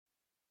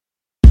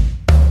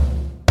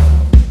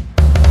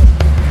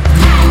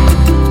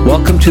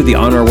Welcome to the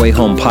On Our Way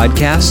Home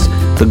podcast.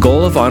 The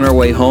goal of On Our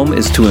Way Home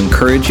is to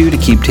encourage you to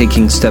keep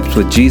taking steps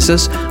with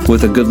Jesus,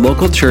 with a good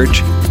local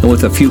church, and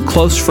with a few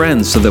close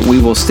friends so that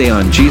we will stay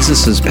on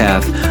Jesus'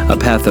 path, a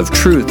path of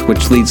truth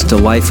which leads to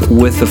life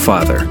with the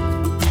Father.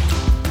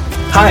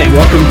 Hi,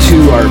 welcome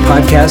to our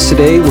podcast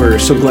today. We're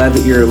so glad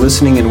that you're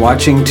listening and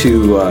watching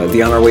to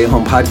the On Our Way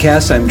Home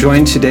podcast. I'm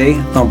joined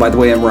today, by the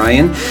way, I'm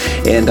Ryan,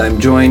 and I'm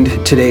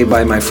joined today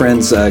by my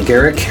friends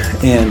Garrick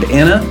and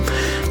Anna.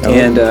 Hello.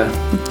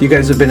 And you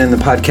guys have been in the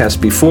podcast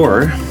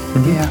before.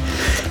 Yeah.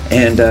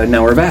 And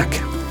now we're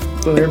back.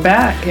 We're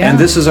back, yeah. And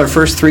this is our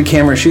first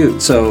 3-camera shoot,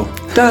 so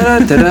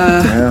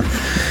da-da-da-da. Yeah.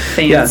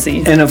 Fancy.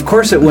 Yeah. And of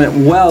course it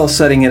went well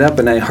setting it up,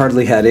 and I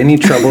hardly had any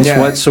troubles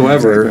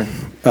whatsoever. Exactly.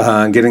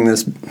 Getting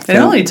this It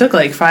only took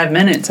like 5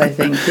 minutes, I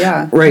think.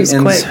 Yeah. Right,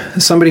 and quick.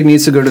 Somebody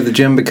needs to go to the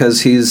gym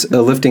because he's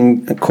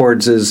lifting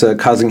cords is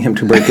causing him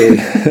to break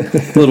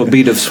a little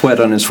bead of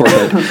sweat on his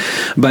forehead.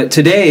 But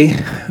today,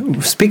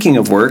 speaking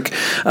of work,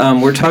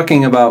 we're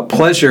talking about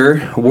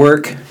pleasure,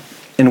 work,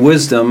 and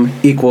wisdom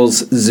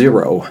equals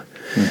 0.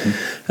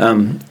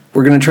 Mm-hmm.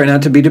 We're going to try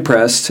not to be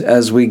depressed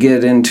as we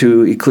get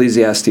into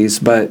Ecclesiastes,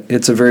 but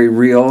it's a very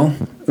real,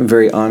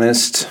 very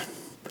honest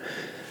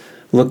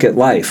look at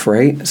life,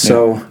 right? Yeah.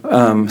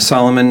 So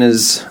Solomon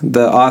is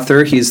the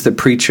author. He's the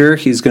preacher.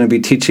 He's going to be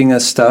teaching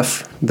us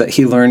stuff that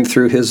he learned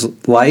through his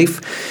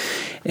life.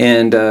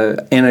 And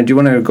Anna, do you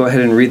want to go ahead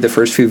and read the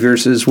first few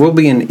verses? We'll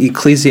be in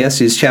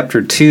Ecclesiastes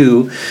chapter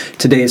 2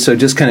 today, so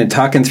just kind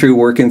of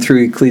working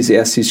through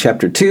Ecclesiastes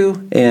chapter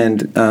 2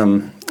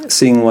 and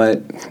seeing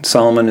what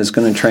Solomon is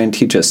going to try and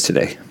teach us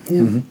today. Yeah.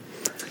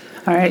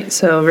 Mm-hmm. All right,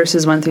 so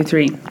verses 1 through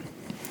 3.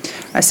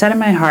 I said in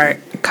my heart,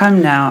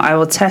 "Come now, I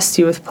will test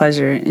you with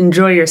pleasure.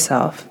 Enjoy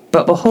yourself.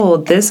 But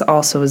behold, this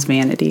also is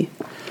vanity.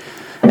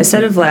 I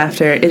said of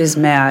laughter, it is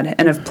mad,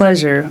 and of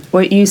pleasure,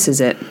 what use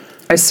is it?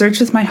 I searched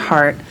with my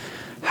heart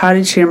how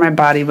to cheer my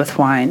body with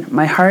wine,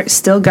 my heart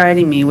still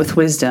guiding me with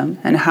wisdom,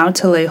 and how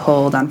to lay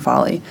hold on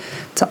folly,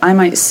 till I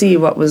might see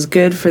what was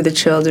good for the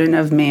children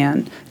of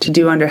man to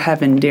do under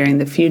heaven during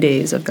the few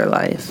days of their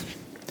life."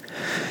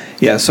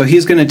 Yeah, so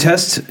he's going to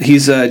test,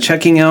 he's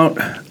checking out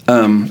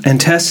and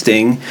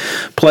testing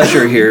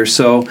pleasure here.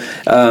 So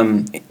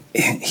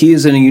he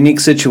is in a unique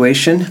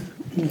situation.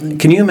 Mm-hmm.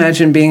 Can you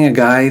imagine being a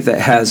guy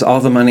that has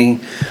all the money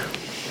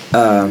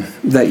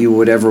that you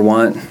would ever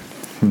want?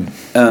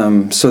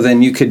 So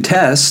then you could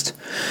test.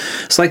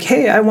 It's like,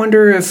 hey, I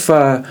wonder if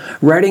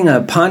riding a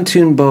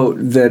pontoon boat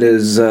that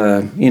is,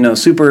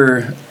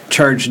 super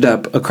charged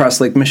up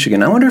across Lake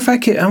Michigan. I wonder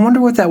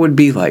what that would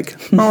be like.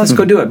 Well, let's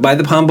go do it. Buy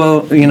the palm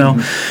boat,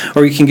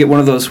 or you can get one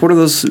of those. What are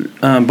those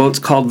boats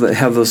called that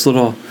have those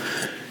little?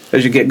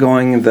 As you get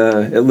going,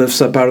 it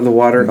lifts up out of the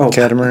water. Oh,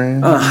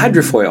 catamaran.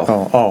 Hydrofoil.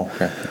 Oh,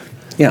 okay.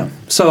 Yeah.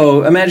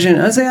 So imagine,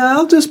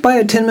 I'll just buy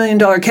a $10 million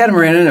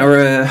catamaran or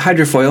a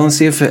hydrofoil and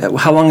see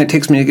how long it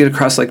takes me to get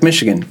across Lake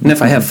Michigan, and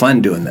if I have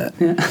fun doing that.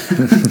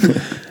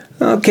 Yeah.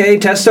 Okay,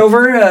 test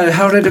over.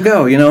 How did it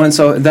go? And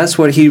so that's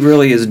what he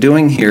really is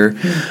doing here.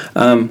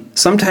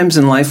 Sometimes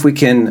in life we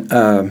can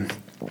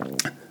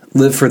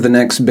live for the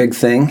next big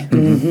thing.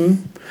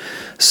 Mm-hmm.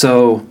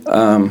 So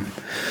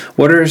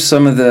what are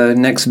some of the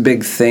next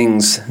big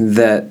things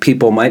that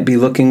people might be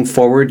looking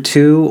forward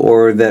to,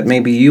 or that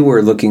maybe you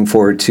were looking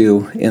forward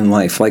to in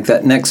life? Like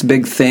that next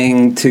big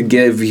thing to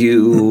give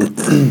you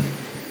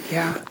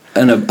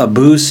a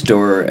boost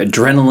or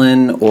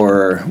adrenaline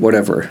or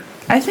whatever.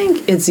 I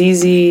think it's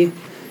easy,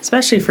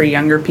 especially for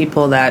younger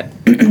people, that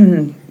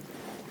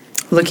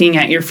looking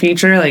at your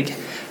future, like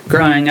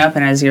growing up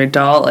and as you're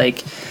adult,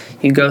 like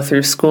you go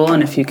through school,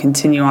 and if you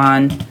continue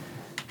on.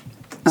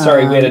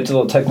 Sorry, we had a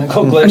little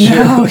technical glitch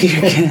here. No,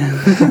 you're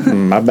good.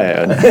 My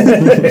bad.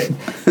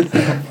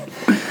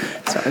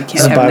 Sorry, we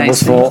can't have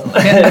Bible's fault.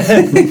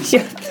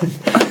 Yeah.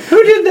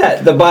 Who did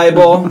that? The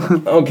Bible.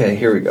 Okay,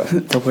 here we go.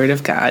 The Word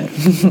of God.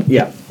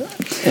 Yeah.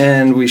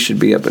 And we should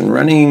be up and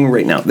running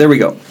right now. There we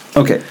go.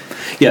 Okay.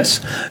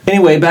 Yes.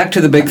 Anyway, back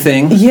to the big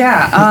thing.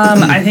 Yeah.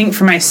 I think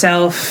for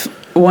myself,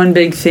 one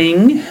big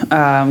thing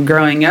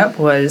growing up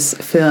was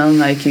feeling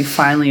like you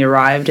finally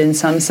arrived in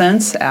some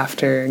sense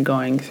after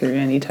going through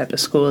any type of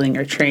schooling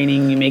or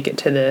training. You make it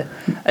to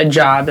a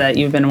job that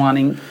you've been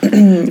wanting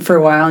for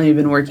a while and you've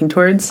been working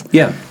towards.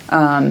 Yeah.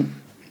 And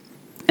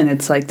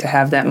it's like to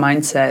have that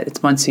mindset.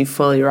 It's once you've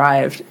fully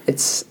arrived,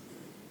 it's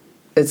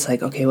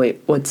like, okay,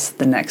 wait, what's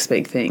the next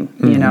big thing?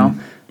 Mm-hmm.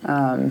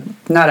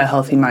 Not a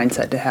healthy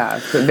mindset to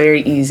have, but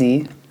very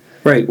easy.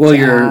 Right.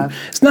 Well,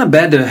 it's not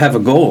bad to have a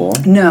goal.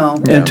 No.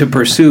 And to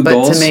pursue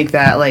goals. But to make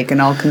that like an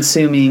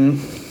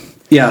all-consuming.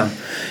 Yeah.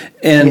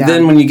 And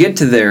then when you get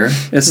to there,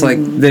 it's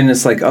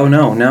like, oh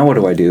no, now what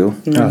do I do?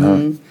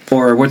 Mm-hmm.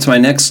 Or what's my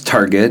next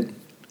target?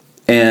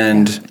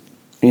 And,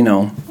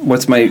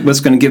 what's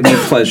going to give me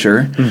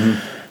pleasure?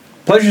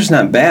 Mm-hmm. Pleasure's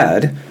not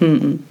bad.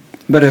 Mm-mm.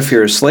 But if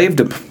you're a slave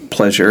to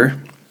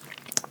pleasure,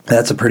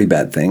 that's a pretty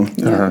bad thing.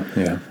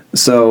 Yeah.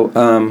 So,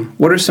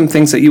 what are some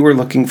things that you were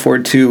looking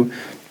forward to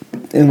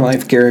in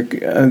life,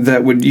 Garrick,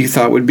 that you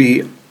thought would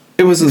be?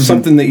 It was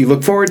something that you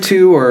look forward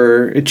to,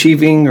 or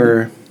achieving,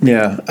 or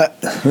Yeah.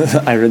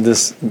 I read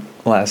this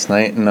last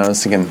night, and I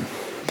was thinking,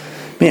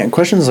 man,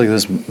 questions like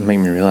this make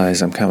me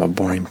realize I'm kind of a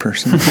boring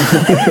person.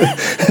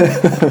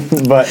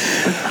 But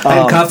I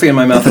had coffee in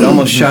my mouth. It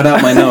almost shot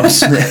out my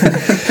nose.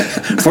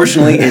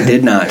 Fortunately, it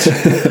did not.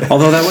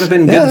 Although that would have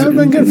been good. that would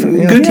have been good for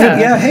you. Good tip.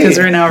 Yeah, hey. Because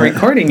we're now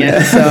recording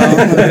it, so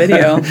the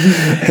video.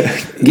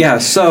 Yeah,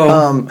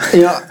 so...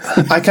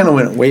 I kind of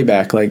went way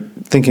back, like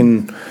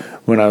thinking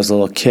when I was a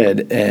little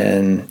kid,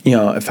 and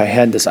if I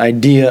had this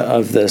idea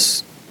of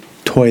this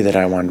toy that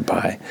I wanted to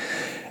buy,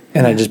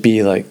 and I'd just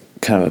be like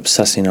kind of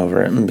obsessing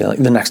over it and be like,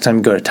 the next time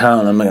I go to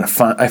town,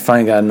 I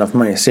finally got enough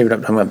money to save it up,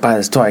 I'm going to buy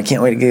this toy. I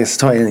can't wait to get this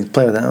toy and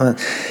play with it.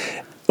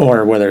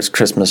 Or whether it's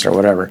Christmas or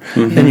whatever.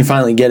 Mm-hmm. And you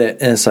finally get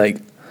it, and it's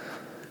like,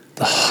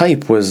 the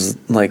hype was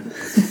like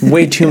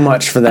way too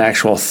much for the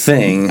actual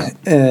thing.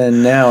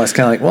 And now it's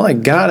kind of like, well, I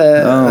got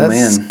it. Oh,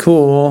 That's man.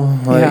 cool.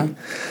 Like,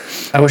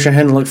 I wish I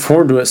hadn't looked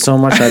forward to it so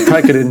much. I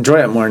probably could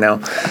enjoy it more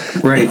now.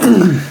 Right.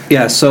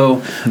 Yeah,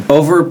 so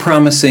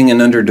over-promising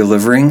and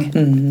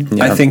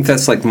under-delivering, I think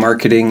that's like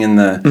marketing in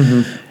the...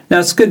 Now,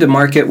 it's good to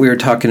market. We were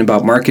talking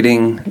about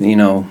marketing,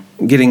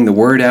 getting the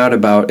word out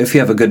about if you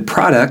have a good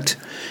product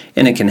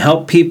and it can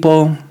help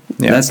people,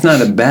 that's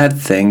not a bad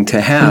thing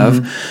to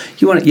have.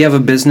 You have a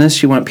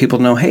business, you want people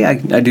to know, hey, I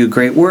do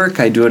great work,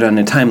 I do it on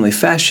a timely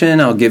fashion,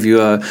 I'll give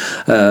you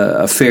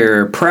a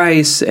fair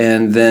price,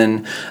 and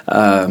then...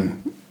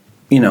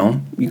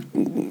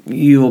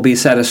 you will be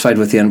satisfied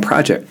with the end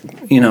project,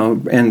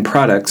 end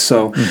product.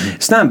 So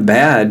it's not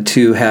bad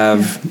to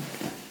have,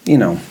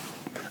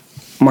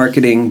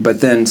 marketing,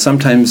 but then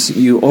sometimes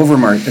you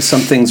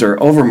some things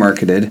are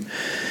over-marketed,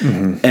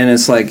 and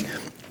it's like,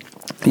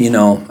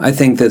 I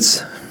think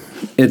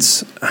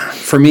it's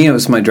for me, it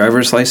was my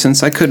driver's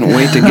license. I couldn't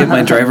wait to get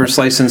my driver's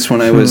license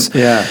when I was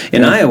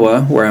in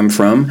Iowa, where I'm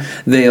from.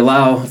 They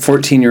allow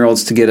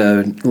 14-year-olds to get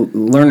a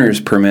learner's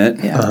permit.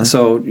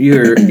 So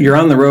you're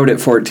on the road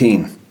at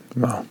 14.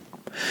 Wow.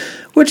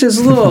 Which is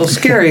a little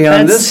scary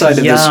on this side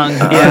of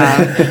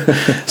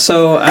this.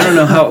 So I don't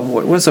know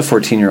what's a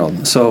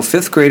 14-year-old? So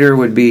fifth grader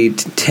would be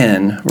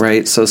 10,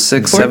 right? So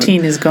 6, 14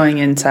 7. is going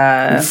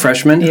into...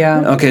 Freshman?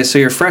 Yeah. Okay, so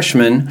you're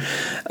freshman.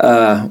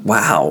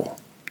 Wow.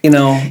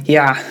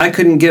 Yeah. I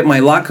couldn't get my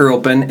locker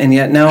open, and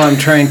yet now I'm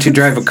trying to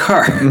drive a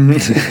car.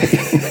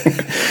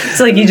 It's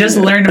like you just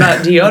learned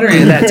about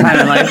deodorant at that time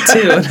in life,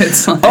 too. And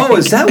it's like, oh,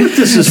 is that what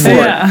this is for?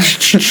 Yeah.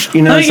 It's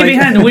get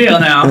behind the wheel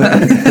now.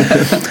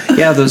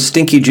 Yeah, those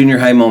stinky junior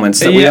high moments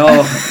that we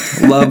all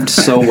loved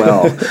so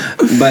well.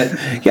 But,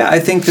 yeah, I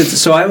think that...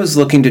 So I was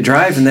looking to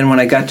drive, and then when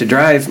I got to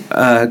drive,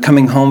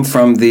 coming home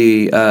from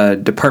the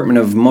Department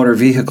of Motor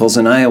Vehicles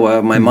in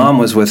Iowa, my mom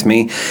was with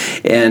me,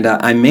 and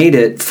I made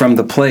it from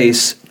the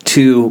place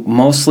to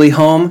mostly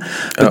home,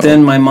 but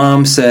then my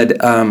mom said,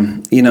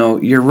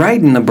 you're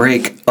riding the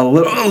brake a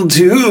little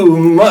too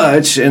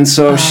much, and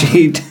so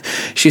she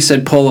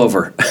said, pull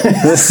over.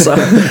 So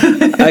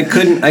I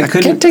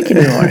couldn't take it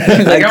anymore.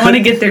 I want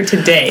to get there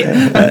today.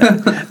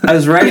 I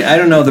was right. I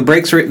don't know. The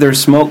brakes,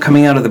 there's smoke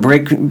coming out of the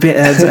brake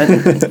pads.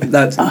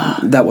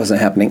 That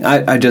wasn't happening.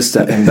 I just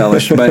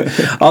embellished, but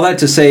all that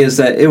to say is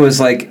that it was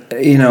like,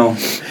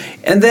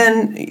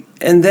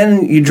 and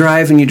then you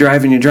drive and you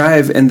drive and you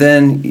drive, and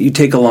then you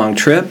take a long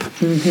trip.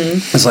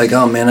 It's like,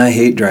 oh man, I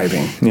hate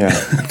driving. Yeah,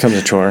 it becomes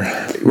a chore.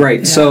 Right.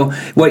 Yeah. So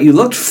what you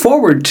looked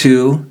forward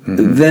to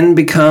then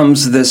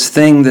becomes this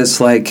thing that's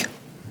like,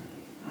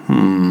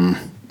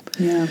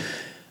 Yeah.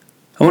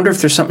 I wonder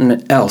if there's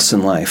something else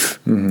in life.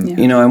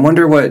 I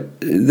wonder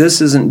what,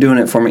 this isn't doing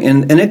it for me.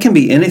 And it can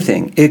be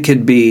anything. It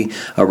could be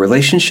a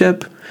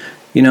relationship.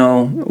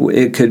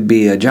 It could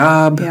be a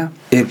job. Yeah.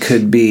 It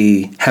could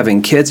be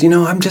having kids.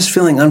 I'm just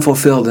feeling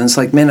unfulfilled. And it's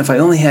like, man, if I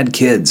only had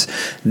kids,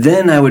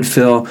 then I would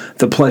feel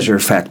the pleasure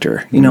factor.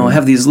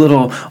 Have these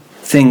little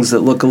things that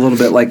look a little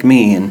bit like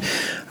me, and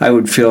I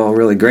would feel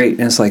really great.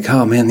 And it's like,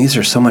 oh man, these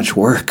are so much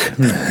work.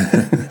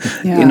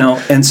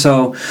 And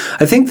so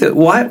I think that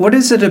what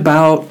is it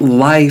about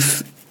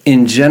life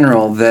in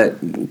general that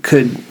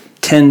could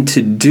tend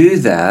to do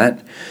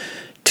that?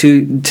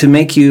 To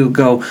make you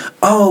go,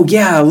 oh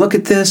yeah, look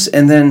at this,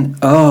 and then,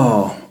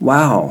 oh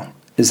wow,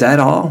 is that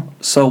all?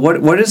 So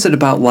what is it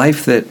about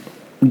life that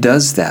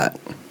does that?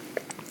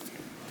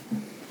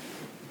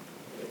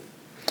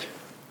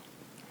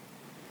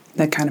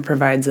 That kind of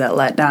provides that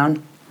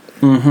letdown.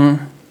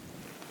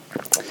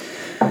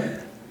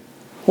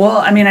 Well,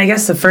 I mean, I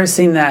guess the first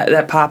thing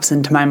that pops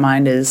into my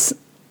mind is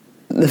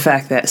the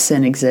fact that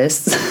sin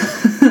exists.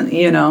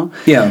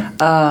 Yeah.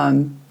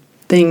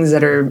 Things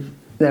that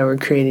were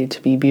created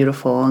to be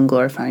beautiful and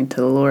glorifying to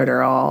the Lord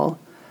are all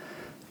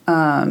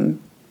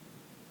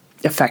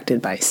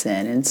affected by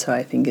sin. And so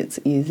I think it's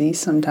easy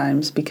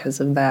sometimes because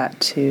of that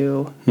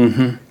to,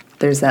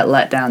 there's that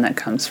letdown that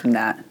comes from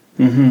that.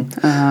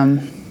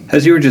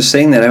 As you were just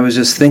saying that, I was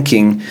just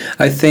thinking,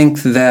 I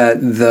think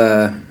that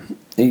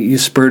you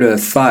spurred a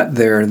thought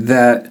there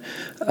that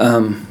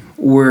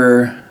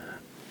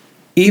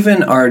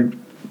even our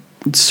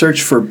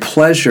search for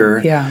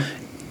pleasure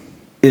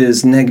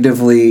is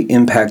negatively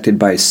impacted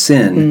by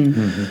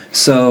sin.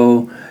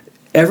 So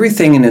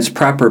everything in its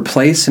proper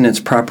place and its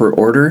proper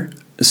order.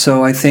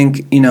 So I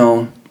think,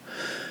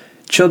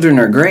 children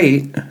are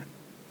great,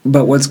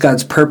 but what's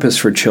God's purpose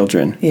for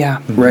children?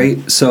 Yeah.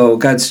 Right? So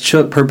God's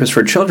purpose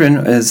for children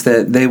is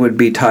that they would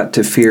be taught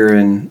to fear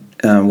and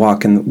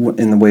walk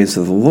in the ways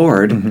of the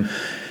Lord,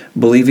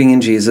 believing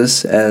in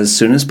Jesus as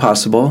soon as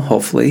possible,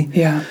 hopefully.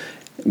 Yeah.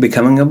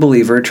 Becoming a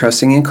believer,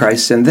 trusting in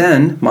Christ, and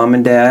then mom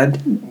and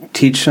dad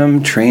teach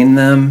them, train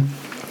them,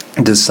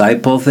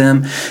 disciple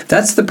them.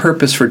 That's the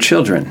purpose for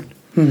children.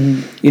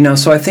 Mm-hmm.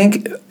 So I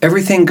think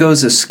everything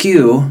goes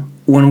askew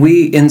when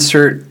we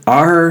insert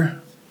I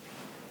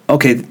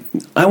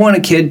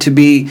want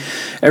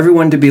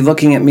everyone to be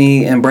looking at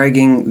me and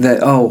bragging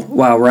that, oh,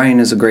 wow, Ryan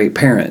is a great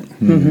parent.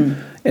 Mm-hmm.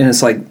 And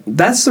it's like,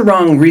 that's the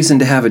wrong reason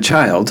to have a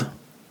child.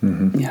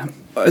 Mm-hmm. Yeah.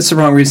 It's the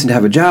wrong reason to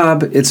have a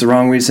job. It's the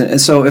wrong reason.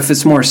 And so if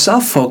it's more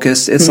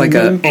self-focused, it's like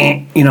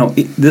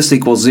this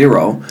equals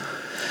 0.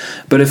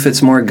 But if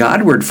it's more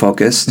Godward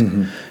focused,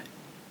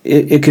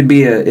 it could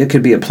be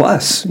a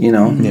plus,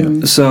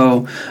 Yeah.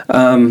 So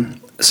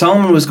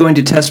Solomon was going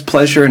to test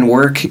pleasure and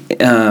work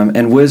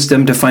and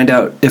wisdom to find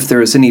out if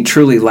there is any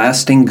truly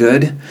lasting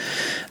good.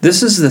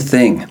 This is the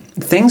thing.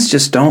 Things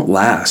just don't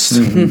last.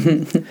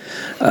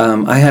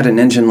 I had an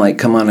engine light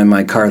come on in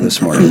my car this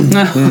morning.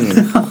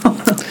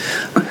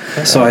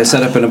 So I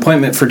set up an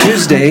appointment for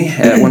Tuesday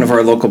at one of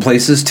our local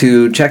places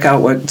to check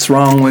out what's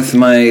wrong with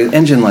my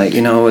engine light.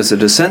 Is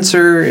it a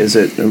sensor? Is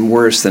it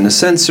worse than a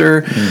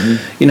sensor?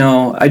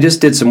 I just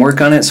did some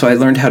work on it, so I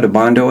learned how to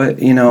Bondo it,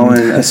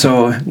 and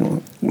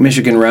so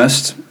Michigan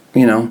Rust,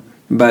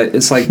 But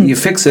it's like you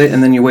fix it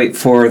and then you wait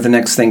for the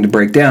next thing to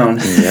break down.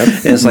 Yep.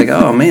 And it's like,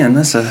 oh man,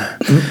 that's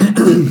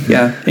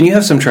yeah. And you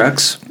have some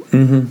trucks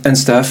and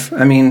stuff.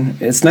 I mean,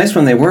 it's nice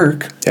when they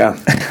work. Yeah.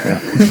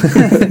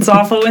 It's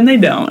awful when they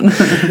don't.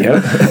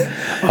 Yep.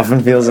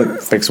 Often feels like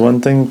fix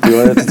one thing, do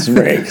other things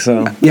break.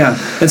 So yeah.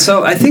 And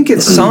so I think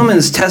it's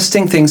Solomon's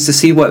testing things to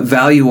see what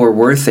value or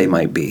worth they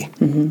might be.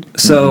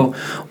 So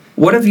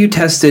what have you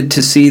tested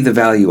to see the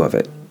value of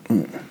it?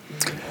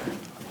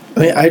 I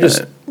mean, I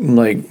just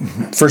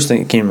first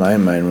thing that came to my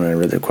mind when I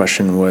read the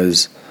question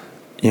was,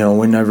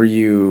 whenever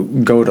you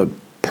go to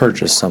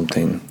purchase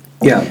something,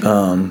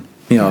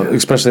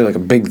 especially like a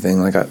big thing,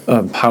 like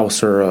a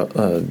house or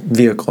a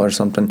vehicle or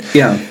something,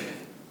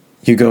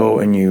 you go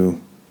and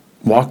you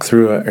walk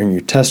through it and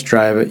you test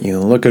drive it, you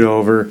look it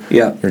over,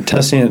 you're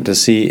testing it to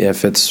see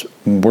if it's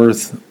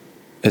worth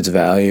its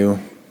value,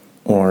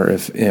 or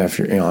if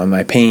you're, am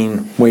I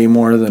paying way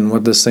more than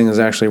what this thing is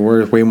actually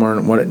worth, way more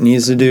than what it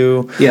needs to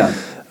do.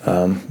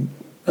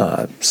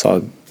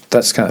 So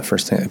that's kind of the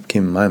first thing that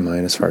came to my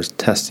mind as far as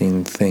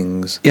testing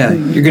things. Yeah,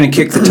 you're going to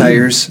kick the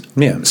tires,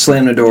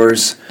 slam the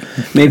doors.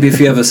 Maybe if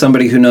you have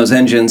somebody who knows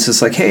engines,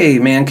 it's like, hey,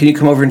 man, can you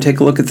come over and take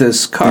a look at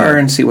this car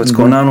and see what's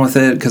going on with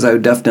it? Because I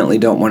definitely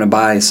don't want to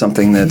buy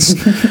something that's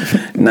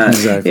not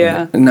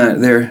not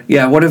there.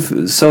 Yeah,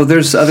 so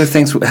there's other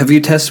things. What have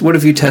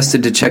you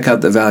tested to check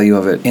out the value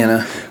of it,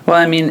 Anna? Well,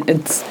 I mean,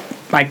 it's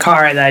my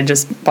car that I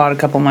just bought a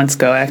couple months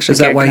ago. Actually, is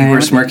that why you were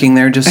smirking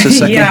there just a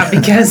second? Yeah,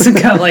 because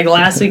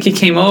last week he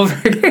came over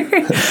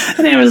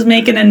and it was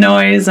making a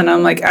noise, and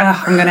I'm like,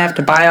 I'm gonna have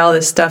to buy all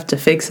this stuff to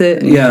fix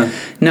it. And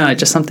no, it's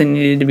just something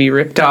needed to be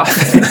ripped off.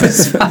 It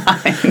was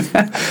fine.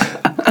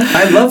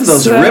 I love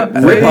those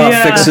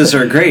rip-off fixes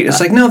are great. It's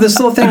like, no, this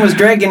little thing was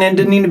dragging and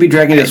didn't need to be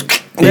dragging. Just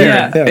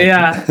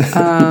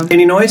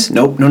any noise?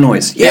 Nope, no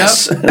noise.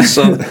 Yes. Yep.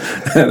 So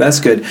that's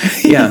good.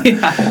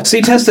 Yeah. So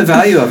you test the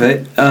value of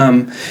it.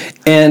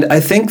 And I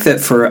think that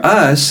for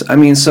us, I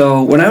mean,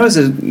 so when I was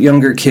a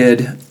younger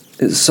kid,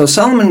 so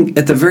Solomon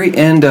at the very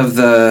end of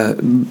the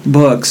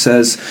book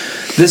says,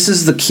 this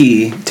is the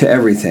key to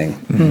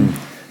everything.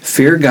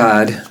 Fear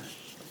God.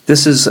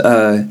 This is,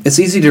 it's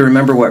easy to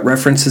remember what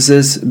references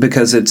is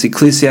because it's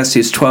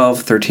Ecclesiastes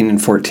 12, 13,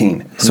 and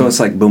 14. So it's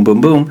like boom,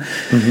 boom, boom.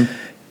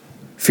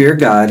 Fear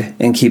God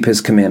and keep his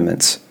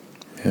commandments.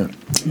 Yeah.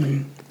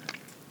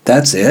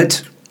 That's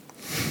it.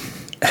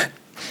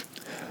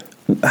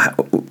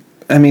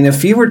 I mean,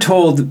 if you were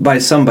told by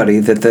somebody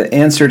that the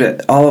answer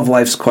to all of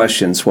life's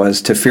questions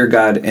was to fear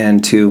God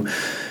and to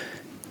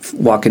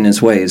walk in his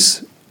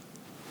ways,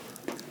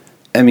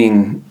 I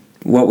mean,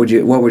 what would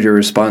your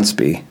response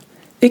be?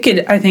 It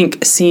could, I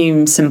think,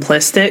 seem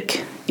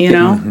simplistic, you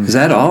know? Is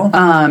that all?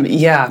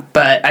 Yeah,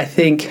 but I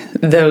think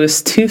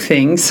those two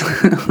things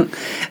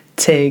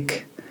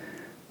take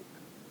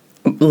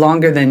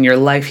longer than your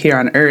life here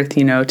on earth,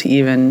 you know, to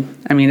even,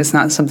 I mean, it's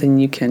not something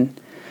you can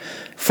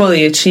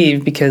fully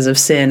achieve because of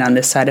sin on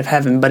this side of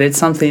heaven, but it's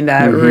something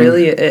that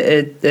really,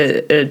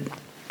 it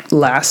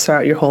lasts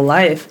throughout your whole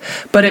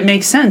life. But it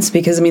makes sense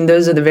because, I mean,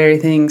 those are the very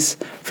things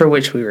for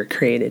which we were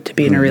created, to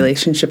be in a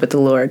relationship with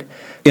the Lord.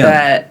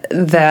 Yeah.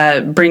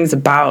 That brings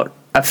about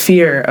a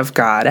fear of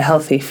God, a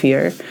healthy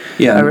fear,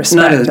 a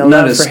respect,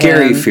 not a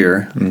scary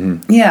fear.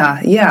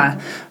 Yeah.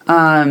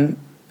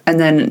 And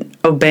then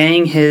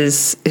obeying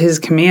his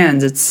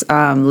commands. It's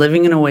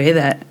living in a way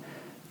that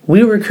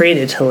we were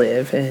created to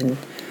live in.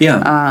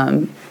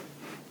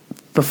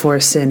 Before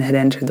sin had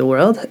entered the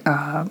world,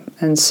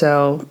 and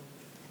so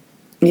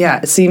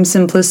it seems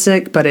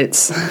simplistic, but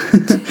it's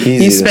Easy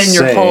you to spend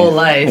your say. whole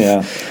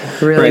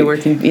life really Right.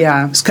 working.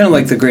 Yeah. It's kind of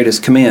like the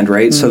greatest command,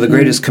 right? So the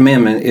greatest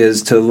commandment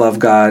is to love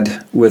God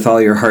with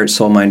all your heart,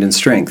 soul, mind, and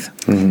strength.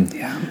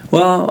 Yeah.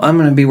 Well, I'm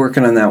going to be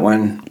working on that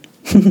one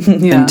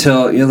Yeah.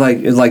 until,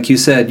 like you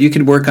said, you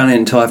could work on it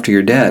until after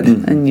you're dead.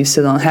 And you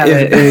still don't have Yeah,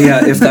 it.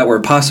 yeah, if that were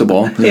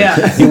possible.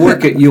 Yeah. You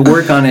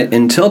work on it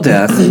until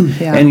death,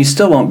 Yeah. and you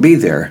still won't be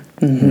there.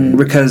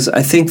 Because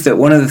I think that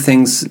one of the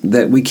things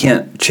that we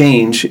can't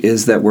change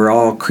is that we're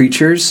all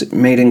creatures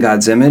made in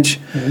God's image.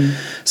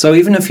 So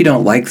even if you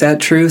don't like that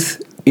truth,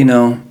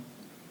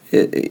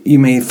 you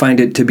may find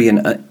it to be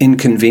an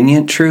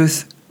inconvenient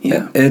truth.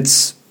 Yeah.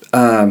 It's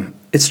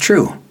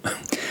true.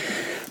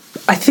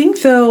 I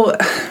think, though,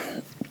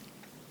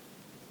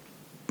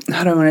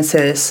 how do I want to say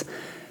this?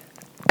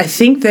 I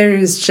think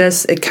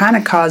it kind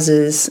of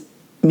causes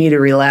me to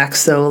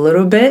relax, though, a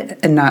little bit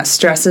and not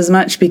stress as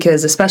much,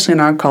 because especially in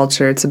our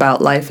culture, it's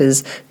about life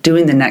is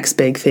doing the next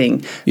big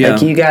thing. Yeah.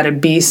 Like, you got to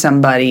be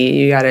somebody,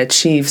 you got to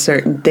achieve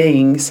certain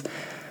things.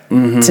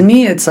 To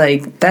me, it's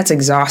like, that's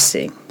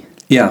exhausting.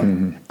 Yeah.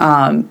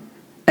 And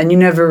you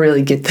never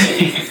really get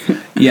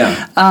there.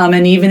 Yeah.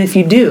 And even if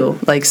you do,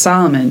 like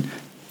Solomon,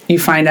 you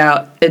find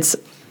out it's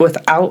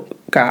without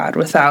God,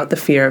 without the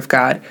fear of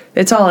God,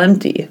 it's all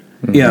empty.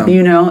 Yeah.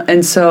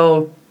 And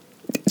so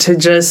to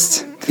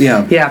just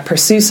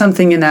pursue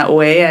something in that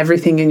way,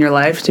 everything in your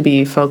life to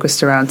be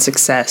focused around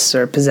success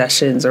or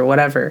possessions or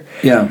whatever.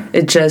 Yeah.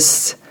 It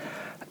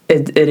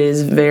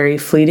is very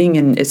fleeting,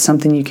 and it's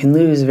something you can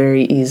lose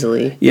very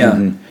easily.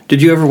 Yeah.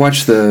 Did you ever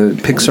watch the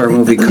Pixar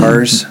movie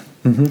Cars?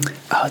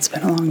 Oh, it's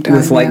been a long time.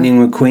 With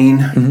Lightning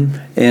McQueen?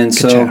 And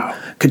so...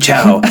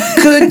 Ka-chow.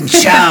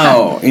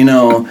 Ka-chow.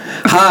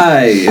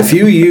 Hi, if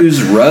you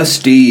use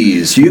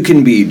Rusty's, you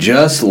can be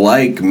just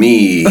like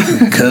me.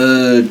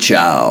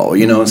 Ka-chow.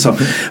 So,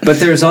 but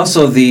there's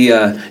also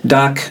the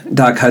Doc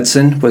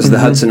Hudson was the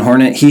Hudson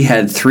Hornet. He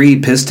had 3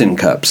 piston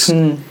cups.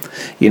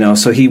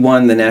 So he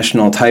won the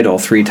national title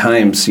 3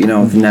 times, the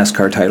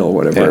NASCAR title,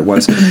 whatever it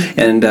was.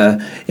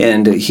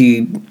 And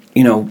he,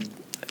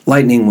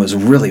 Lightning was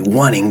really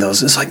wanting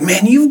those. It's like,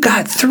 man, you've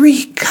got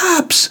 3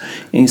 cups.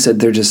 And he said,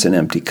 they're just an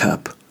empty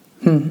cup.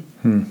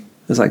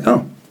 It's like,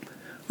 oh,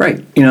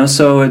 right.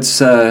 So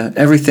it's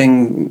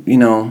everything,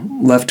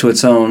 left to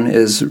its own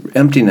is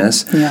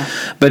emptiness. Yeah.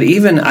 But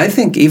I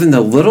think even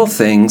the little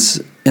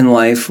things in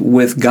life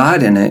with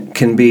God in it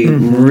can be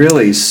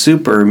really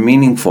super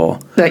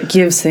meaningful. That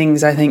gives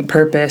things, I think,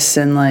 purpose,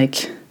 and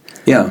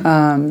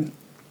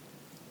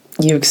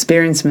you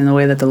experience them in the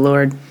way that the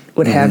Lord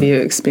would have you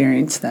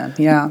experience them.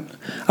 Yeah.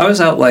 I was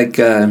out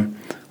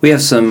we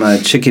have some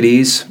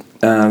chickadees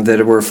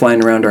that were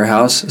flying around our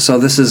house. So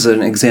this is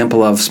an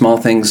example of small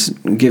things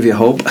give you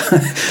hope.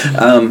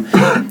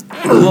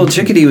 A little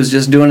chickadee was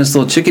just doing this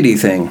little chickadee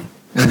thing.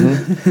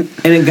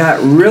 And it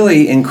got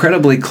really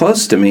incredibly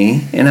close to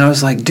me. And I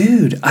was like,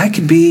 dude, I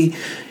could be...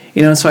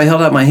 so I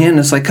held out my hand, and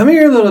it's like, come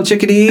here, little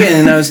chickadee.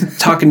 And I was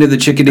talking to the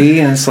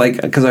chickadee, and it's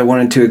like, because I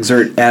wanted to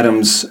exert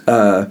Adam's,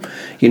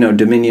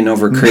 dominion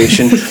over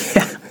creation.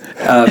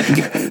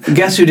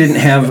 Guess who didn't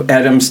have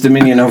Adam's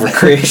dominion over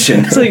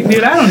creation? It's like,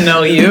 dude, I don't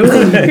know you.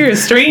 You're a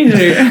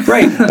stranger.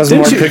 Right. I was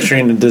more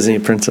picturing a Disney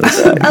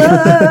princess.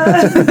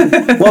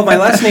 Well, my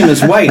last name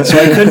is White, so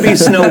I could be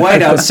Snow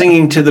White out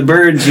singing to the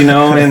birds,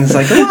 and it's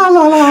like, la,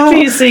 la, la.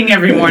 You sing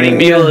every morning,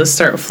 people will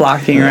start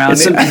flocking around.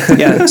 Sing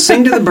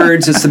to the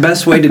birds. It's the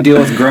best way to deal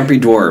with grumpy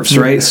dwarves,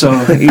 right? So,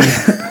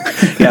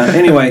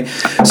 anyway.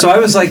 So I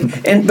was like,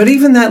 but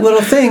even that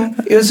little thing,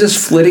 it was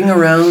just flitting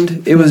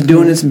around. It was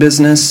doing its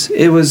business.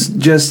 It was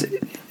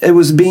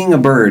being a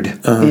bird.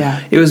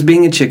 It was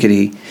being a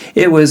chickadee.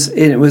 It was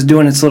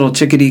doing its little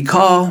chickadee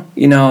call.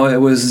 It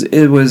was,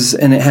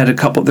 and it had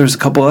there's a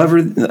couple other,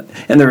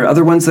 and there are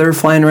other ones that are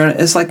flying around.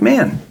 It's like,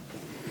 man,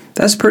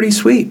 that's pretty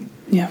sweet.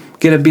 Yeah.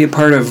 Get to be a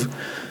part of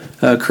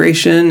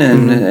creation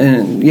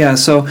and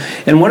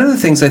one of the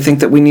things I think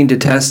that we need to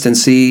test and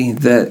see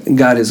that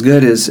God is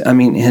good is,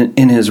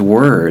 in His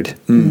Word,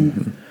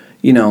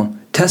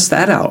 test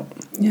that out.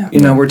 Yeah.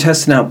 We're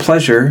testing out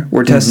pleasure,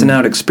 we're testing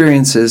out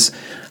experiences.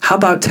 How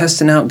about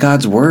testing out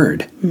God's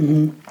Word?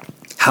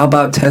 How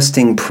about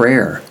testing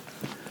prayer?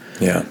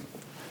 Yeah.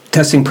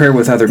 Testing prayer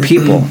with other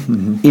people.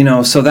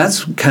 So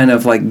that's kind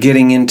of like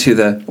getting into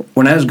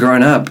when I was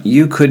growing up,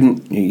 you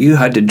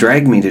had to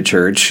drag me to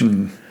church.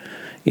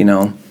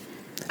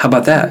 How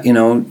about that?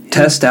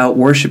 Test out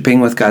worshiping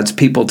with God's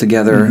people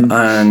together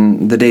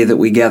on the day that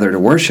we gather to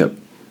worship.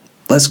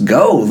 Let's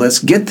go. Let's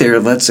get there.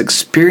 Let's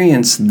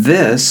experience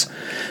this.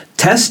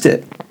 Test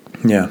it.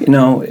 Yeah.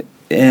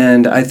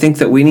 And I think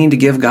that we need to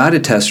give God a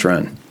test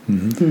run.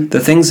 The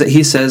things that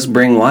He says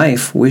bring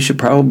life, we should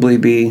probably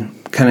be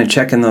kind of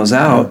checking those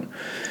out.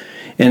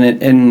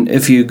 And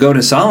if you go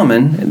to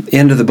Solomon, the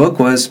end of the book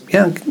was,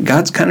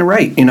 God's kind of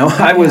right.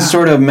 I was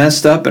sort of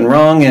messed up and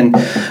wrong. And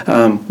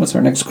what's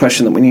our next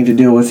question that we need to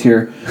deal with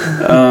here?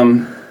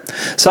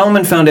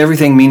 Solomon found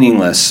everything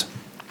meaningless.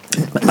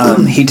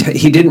 he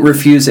didn't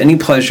refuse any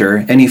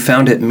pleasure, and he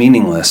found it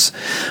meaningless.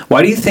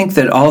 Why do you think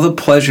that all the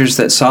pleasures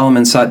that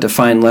Solomon sought to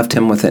find left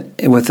him with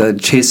a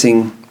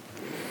chasing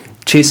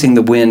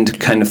the wind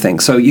kind of thing?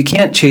 So you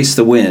can't chase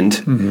the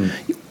wind.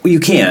 You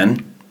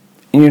can,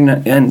 and you're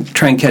not, and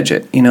try and catch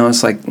it.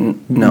 It's like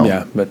no.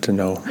 Yeah, but to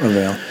no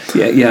avail.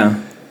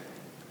 Yeah.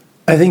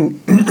 I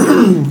think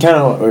kind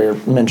of what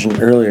we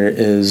mentioned earlier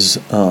is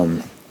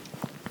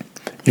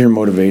your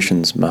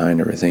motivations behind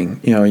everything.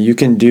 You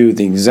can do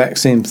the exact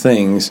same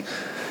things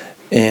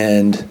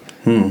and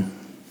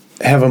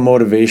have a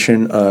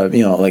motivation of,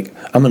 like,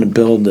 I'm going to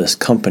build this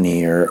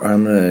company, or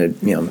I'm going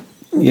to,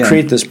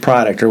 create this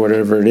product or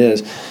whatever it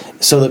is,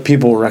 so that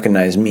people will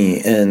recognize me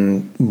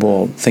and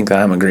will think that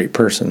I'm a great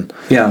person.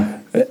 Yeah.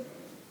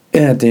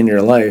 And at the end of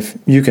your life,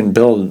 you can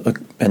build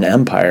an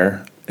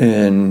empire,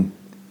 and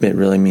it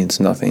really means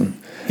nothing.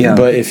 Yeah.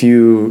 But if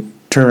you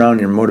turn around,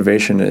 your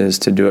motivation is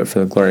to do it for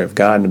the glory of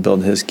God and to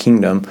build His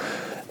kingdom,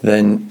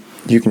 then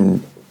you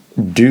can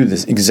do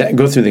this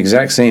go through the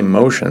exact same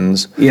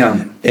motions,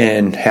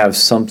 and have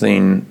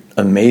something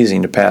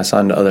amazing to pass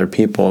on to other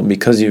people,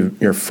 because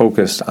you're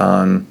focused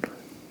on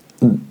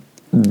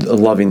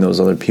loving those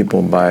other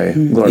people by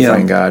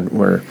glorifying God.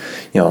 Where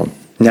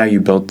now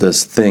you built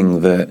this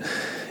thing that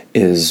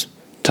is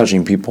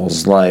touching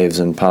people's lives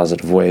in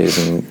positive ways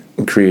and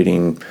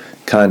creating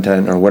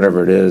content or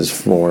whatever it is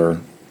for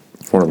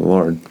the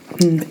Lord.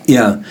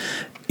 Yeah.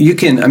 You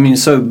can,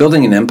 so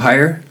building an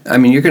empire,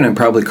 you're going to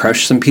probably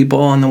crush some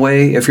people on the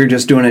way if you're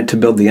just doing it to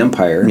build the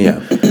empire. Yeah.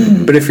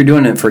 But if you're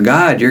doing it for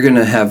God, you're going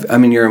to have,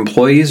 your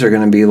employees are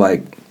going to be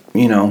like,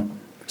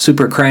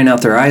 super crying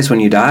out their eyes when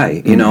you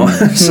die,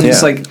 So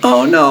it's like,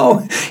 oh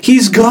no,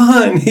 he's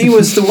gone. He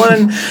was the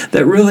one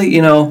that really,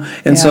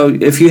 And so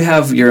if you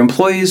have your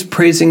employees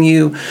praising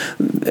you,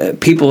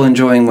 people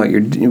enjoying what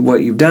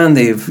you've done,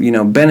 they've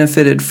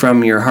benefited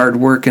from your hard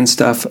work and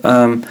stuff.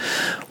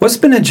 What's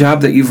been a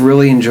job that you've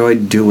really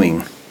enjoyed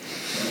doing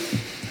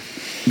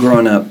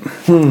growing up?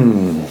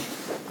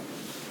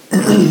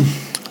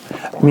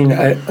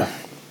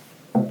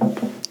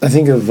 I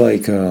think of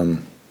like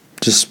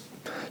just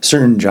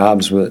certain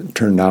jobs that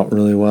turned out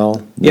really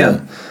well.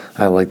 Yeah.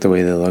 I like the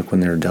way they look when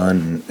they're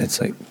done.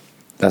 It's like,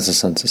 that's a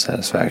sense of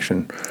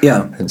satisfaction.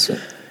 Yeah. It's,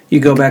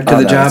 you go back to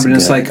the job and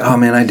it's like, oh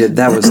man, I did,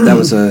 that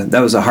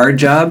was a hard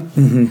job.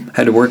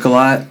 Had to work a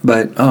lot,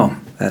 but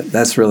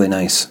that's really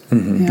nice.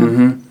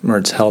 Where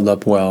it's held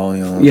up well,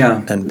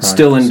 Yeah. And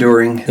still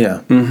enduring.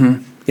 Yeah.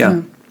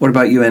 Yeah. What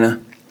about you, Anna?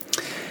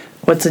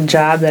 What's a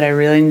job that I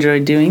really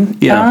enjoyed doing?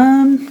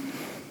 Yeah.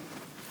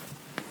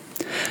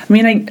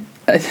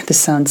 This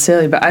sounds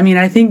silly, but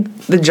I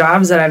think the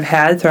jobs that I've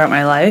had throughout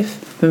my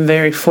life, I've been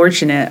very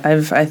fortunate.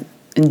 I've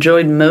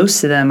enjoyed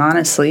most of them,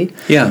 honestly.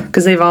 Yeah.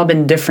 Because they've all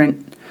been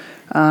different.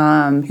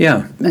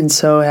 And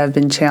so have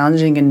been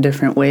challenging in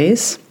different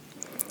ways.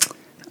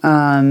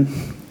 I'm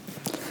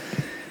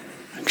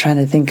trying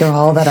to think of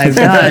all that I've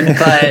done,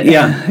 but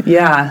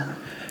yeah.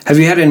 Have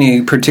you had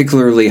any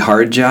particularly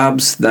hard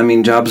jobs?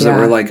 Jobs that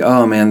were like,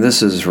 oh man,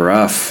 this is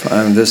rough.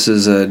 This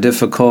is a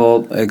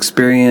difficult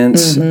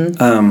experience.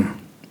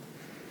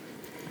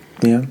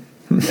 Yeah.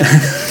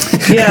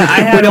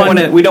 I had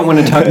we don't want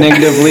to talk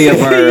negatively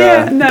of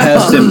our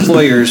past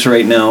employers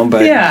right now,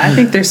 but I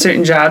think there's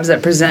certain jobs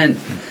that present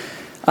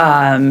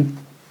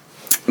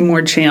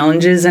more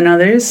challenges than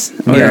others,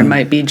 or it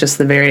might be just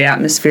the very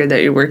atmosphere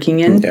that you're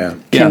working in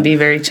can be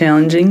very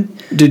challenging.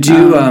 Did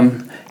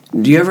you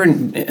do you ever?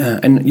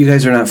 And you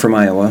guys are not from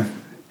Iowa.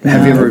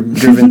 Have you ever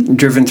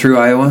driven through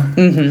Iowa?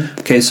 Mm-hmm.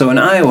 Okay, so in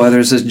Iowa,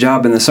 there's this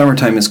job in the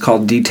summertime. It's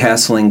called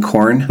detasseling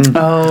corn.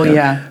 Oh,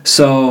 yeah.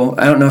 So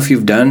I don't know if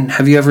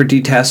have you ever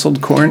detasseled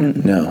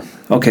corn? No.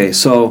 Okay,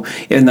 so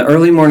in the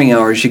early morning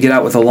hours, you get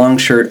out with a long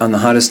shirt on the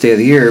hottest day of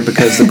the year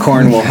because the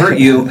corn will hurt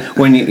you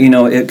when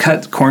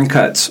corn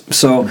cuts.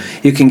 So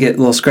you can get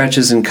little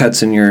scratches and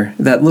cuts in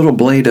that little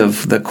blade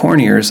of the corn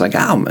ear is like,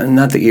 ow,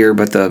 not the ear,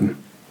 but the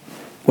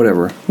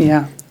whatever.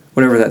 Yeah.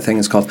 Whatever that thing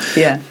is called.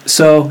 Yeah.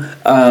 So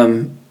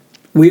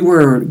we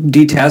were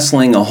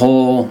detasseling a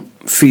whole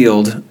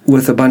field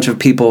with a bunch of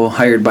people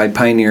hired by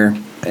Pioneer,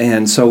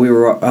 and so we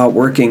were out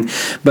working.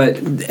 But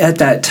at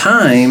that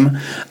time,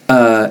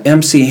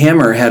 MC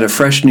Hammer had a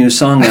fresh new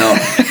song out.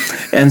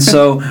 And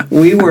so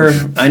we were,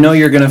 I know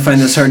you're going to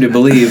find this hard to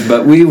believe,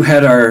 but we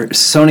had our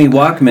Sony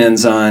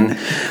Walkmans on,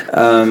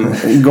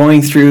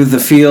 going through the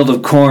field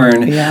of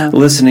corn,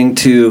 listening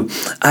to,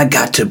 I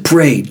got to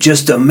pray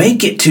just to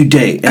make it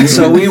today. And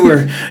so we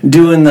were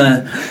doing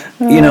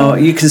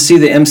you can see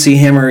the MC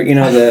Hammer,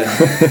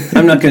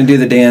 I'm not going to do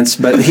the dance,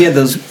 but he had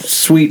those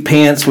sweet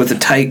pants with the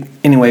tight,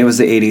 anyway, it was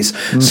the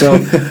 80s. So,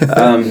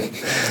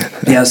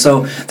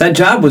 so that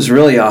job was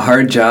really a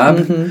hard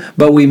job,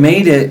 but we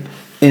made it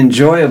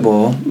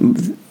enjoyable,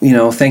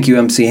 thank you,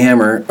 MC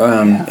Hammer,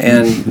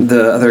 and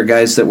the other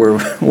guys that were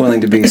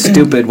willing to be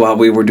stupid while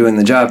we were doing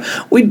the job.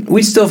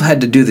 We still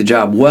had to do the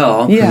job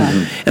well.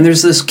 Yeah. And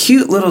there's this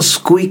cute little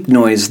squeak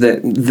noise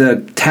that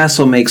the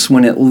tassel makes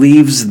when it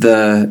leaves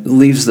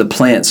the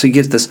plant. So you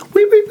get this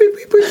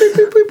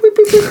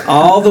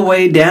all the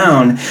way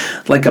down,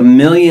 like a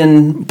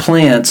million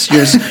plants,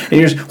 just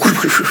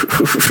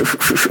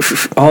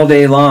all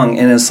day long.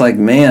 And it's like,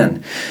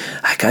 man,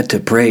 I got to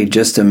pray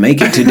just to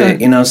make it today,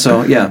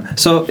 so yeah.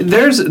 So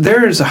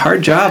there's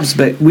hard jobs,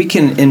 but we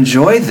can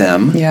enjoy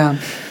them. Yeah.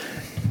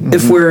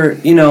 If we're,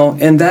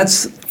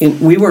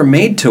 and we were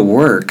made to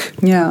work.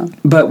 Yeah.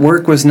 But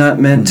work was not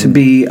meant to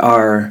be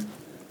our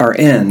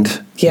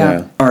end.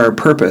 Yeah. Our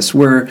purpose.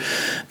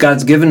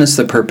 God's given us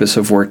the purpose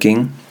of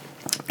working.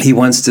 He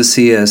wants to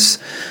see us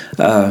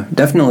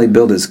definitely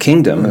build His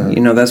kingdom.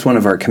 That's one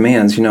of our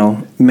commands.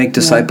 Make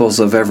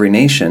disciples of every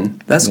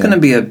nation. That's going to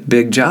be a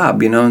big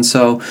job. And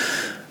so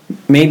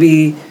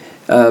maybe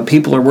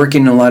people are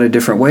working in a lot of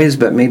different ways,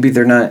 but maybe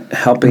they're not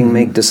helping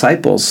make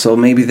disciples. So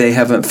maybe they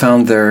haven't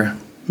found their.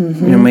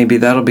 Maybe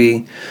that'll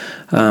be.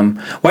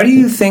 Why do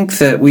you think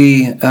that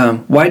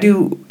Why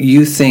do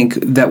you think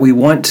that we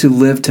want to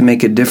live to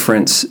make a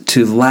difference,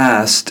 to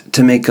last,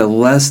 to make a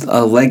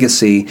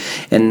legacy,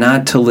 and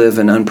not to live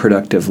an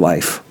unproductive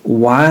life?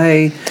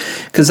 Why?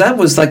 Because that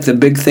was like the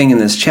big thing in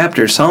this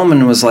chapter.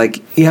 Solomon was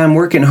like, "Yeah, I'm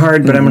working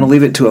hard, but I'm going to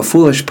leave it to a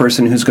foolish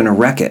person who's going to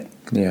wreck it."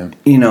 Yeah.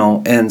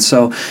 And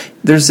so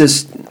there's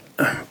this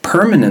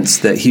permanence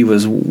that he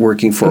was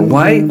working for.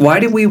 Why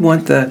did we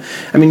want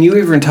you were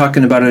even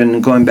talking about it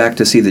and going back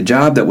to see the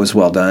job that was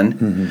well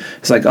done.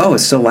 It's like, oh,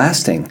 it's still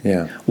lasting.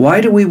 Yeah.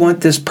 Why do we want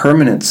this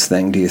permanence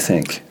thing, do you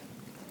think?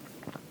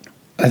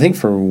 I think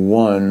for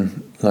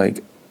one,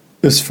 like,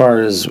 as far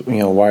as,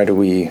 why do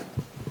we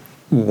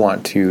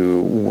want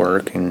to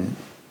work and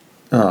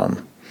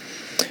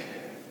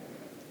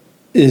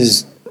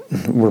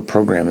we're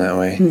programmed that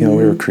way. We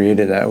were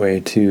created that way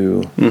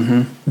to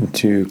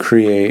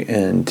create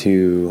and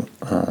to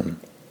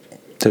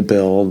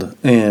build,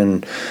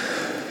 and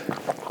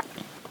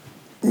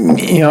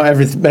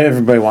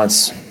everybody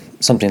wants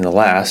something to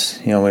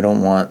last. We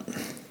don't want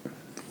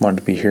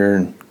to be here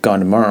and gone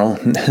tomorrow,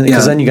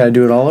 because then you got to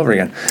do it all over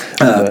again.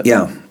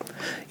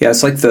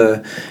 It's like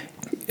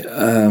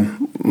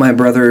my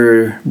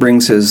brother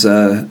brings his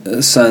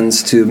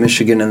sons to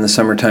Michigan in the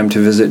summertime to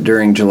visit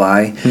during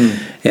July.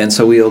 And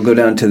so we'll go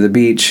down to the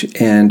beach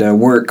and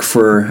work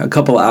for a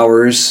couple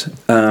hours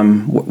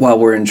while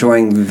we're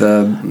enjoying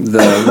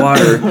the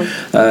water.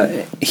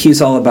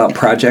 He's all about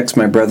projects,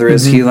 my brother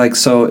is.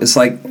 It's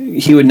like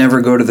he would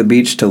never go to the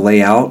beach to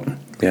lay out.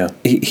 Yeah,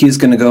 he's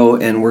going to go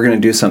and we're going to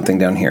do something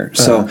down here.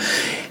 So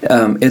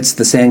it's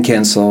the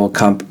sandcastle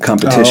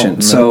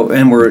competition.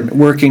 And we're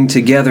working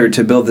together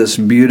to build this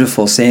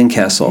beautiful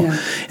sandcastle. Yeah.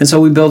 And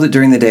so we build it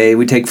during the day.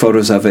 We take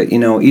photos of it.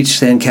 Each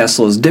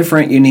sandcastle is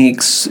different,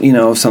 unique.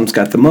 Some's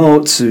got the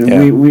moats.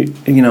 Yeah.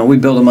 We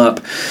build them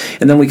up,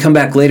 and then we come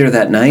back later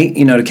that night,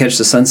 to catch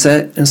the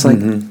sunset. And it's like,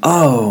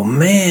 oh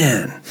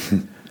man.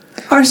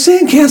 Our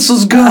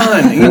sandcastle's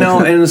gone,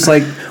 and it's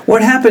like,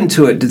 what happened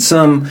to it? Did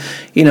some,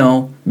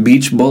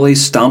 beach bully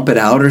stomp it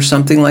out or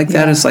something like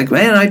that? It's like,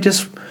 man, I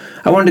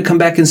wanted to come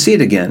back and see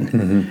it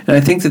again. And I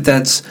think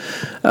that's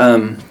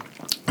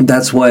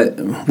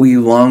what we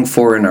long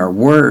for in our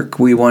work.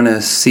 We want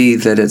to see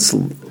that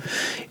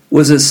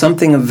was it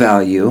something of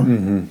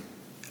value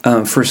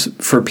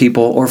for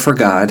people or for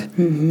God,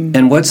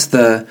 and what's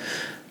the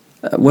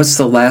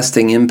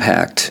lasting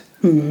impact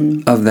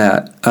of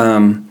that?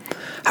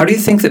 How do you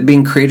think that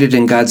being created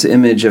in God's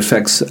image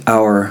affects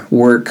our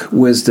work,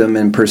 wisdom,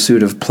 and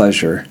pursuit of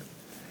pleasure?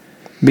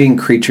 Being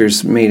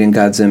creatures made in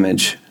God's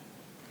image.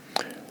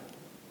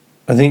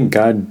 I think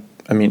God,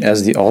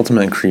 as the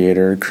ultimate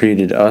creator,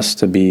 created us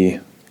to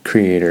be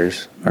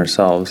creators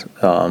ourselves.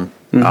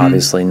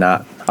 Obviously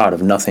not out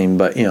of nothing,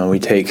 but, we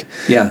take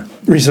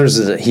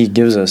resources that He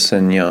gives us,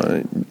 and,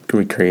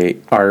 we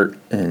create art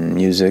and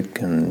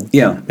music and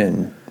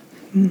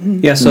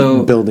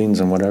so buildings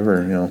and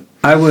whatever,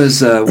 I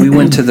was. We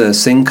went to the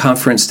Sing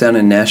conference down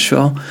in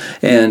Nashville,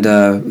 and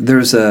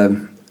there's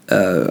a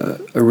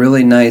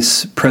really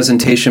nice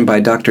presentation by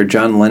Dr.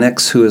 John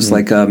Lennox, who is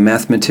like a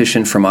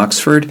mathematician from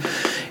Oxford.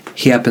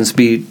 He happens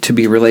to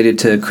be related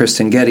to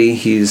Kristen Getty.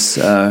 He's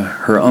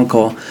her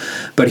uncle,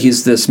 but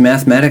he's this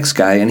mathematics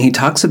guy, and he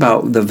talks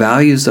about the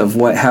values of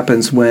what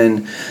happens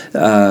when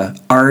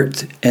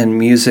art and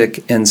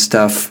music and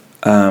stuff.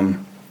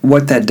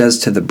 What that does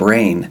to the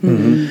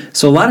brain.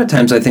 So a lot of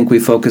times I think we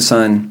focus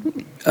on,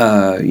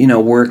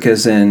 work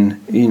as in,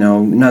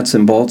 nuts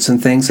and bolts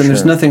and things, and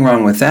there's nothing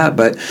wrong with that.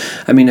 But,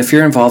 if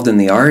you're involved in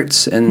the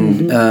arts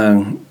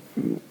and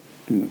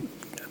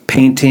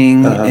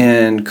painting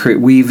and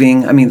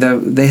weaving,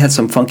 they had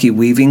some funky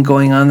weaving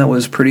going on that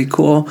was pretty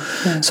cool.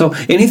 Yeah. So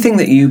anything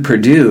that you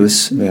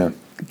produce...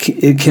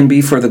 it can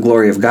be for the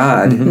glory of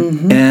God,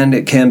 and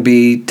it can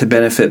be to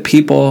benefit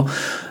people.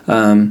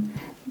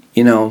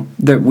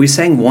 We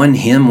sang one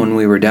hymn when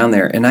we were down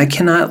there, and I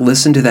cannot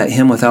listen to that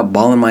hymn without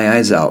bawling my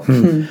eyes out.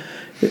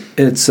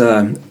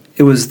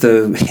 It was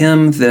the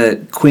hymn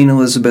that Queen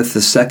Elizabeth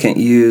II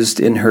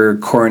used in her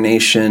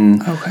coronation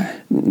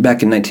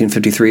back in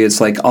 1953. It's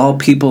like, all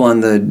people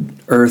on the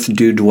earth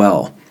do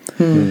dwell.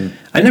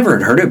 I never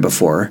had heard it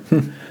before,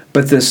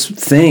 but this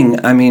thing,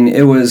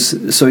 it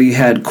was, so you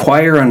had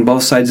choir on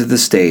both sides of the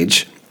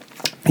stage.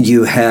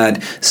 you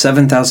had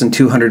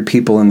 7,200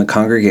 people in the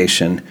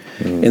congregation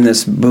in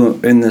this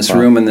room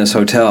in this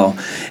hotel,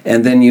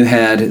 and then you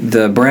had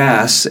the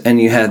brass, and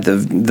you had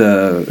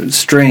the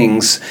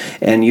strings,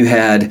 and you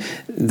had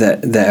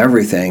the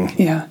everything.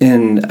 Yeah.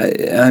 And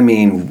I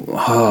mean,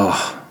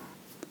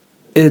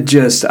 it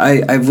just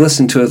I've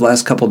listened to it the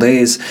last couple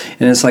days,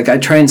 and it's like I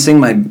try and sing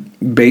my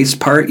bass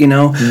part,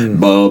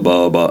 ba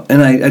ba ba,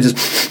 and I just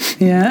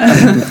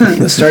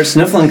start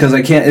sniffling because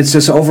I can't. It's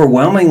just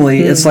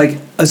overwhelmingly.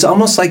 It's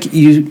almost like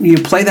you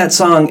play that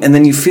song, and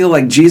then you feel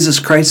like Jesus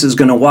Christ is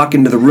going to walk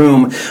into the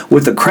room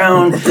with the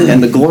crown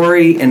and the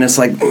glory, and it's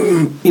like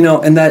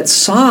and that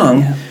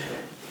song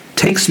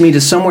takes me to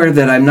somewhere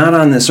that I'm not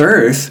on this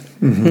earth.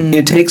 Mm-hmm.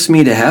 It takes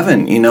me to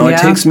heaven. It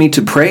takes me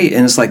to pray,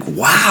 and it's like,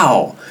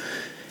 wow.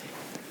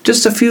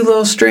 Just a few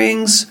little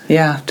strings,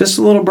 just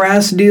a little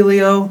brass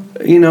dealio,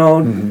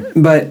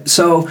 But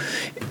so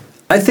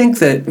I think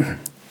that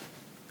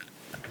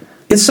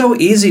it's so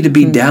easy to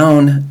be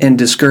down and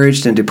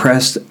discouraged and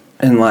depressed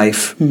in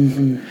life,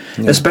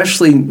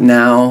 especially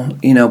now,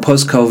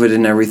 post-COVID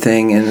and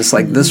everything. And it's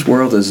like this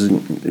world is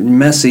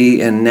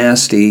messy and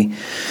nasty.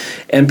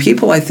 And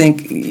people, I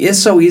think, it's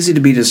so easy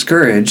to be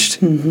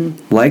discouraged,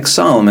 like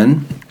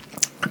Solomon.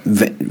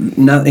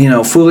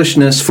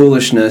 Foolishness,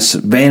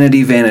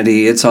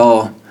 vanity. It's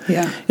all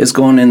it's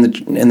going in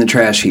the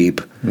trash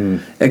heap.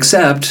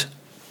 Except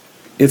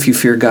if you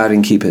fear God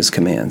and keep His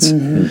commands.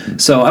 Mm-hmm.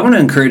 So I want to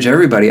encourage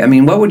everybody. I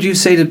mean, what would you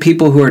say to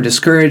people who are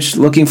discouraged,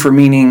 looking for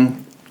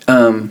meaning?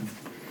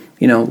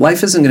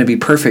 Life isn't going to be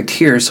perfect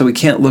here, so we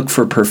can't look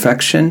for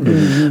perfection.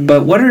 Mm-hmm.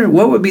 But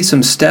what would be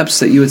some steps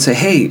that you would say,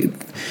 hey,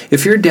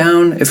 if you're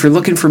down, if you're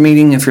looking for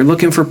meaning, if you're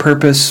looking for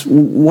purpose,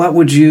 what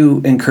would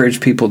you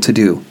encourage people to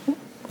do?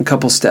 A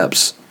couple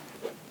steps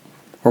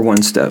or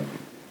one step?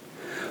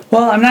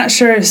 Well, I'm not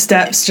sure of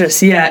steps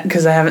just yet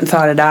because I haven't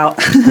thought it out.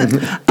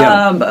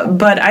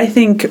 But I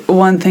think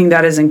one thing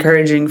that is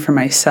encouraging for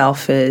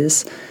myself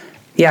is,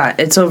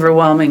 it's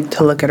overwhelming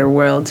to look at our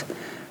world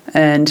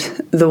and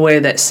the way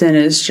that sin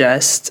has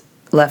just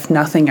left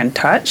nothing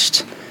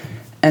untouched.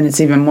 And it's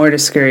even more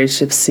discouraged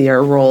to see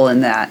our role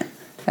in that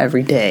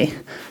every day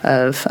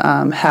of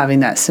having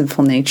that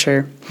sinful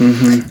nature.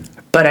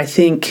 Mm-hmm. But I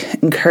think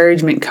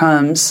encouragement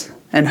comes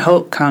and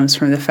hope comes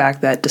from the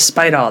fact that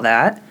despite all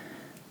that,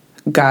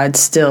 God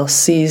still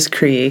sees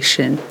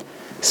creation,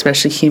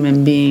 especially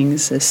human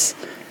beings,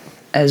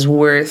 as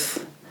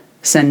worth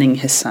sending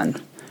His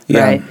Son,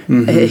 right?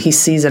 Mm-hmm. He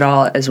sees it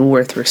all as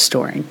worth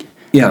restoring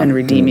and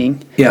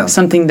redeeming,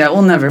 something that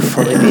we'll never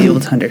fully be able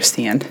to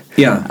understand.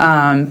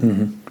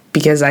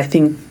 Because I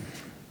think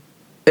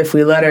if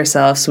we let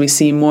ourselves, we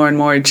see more and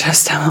more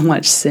just how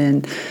much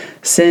sin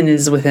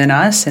is within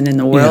us and in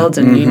the world,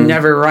 and you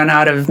never run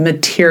out of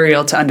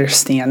material to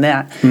understand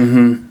that.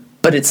 Mm-hmm.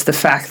 But it's the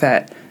fact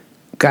that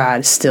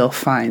God still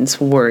finds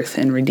worth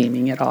in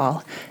redeeming it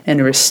all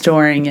and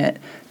restoring it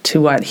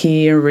to what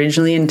He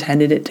originally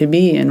intended it to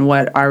be and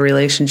what our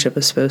relationship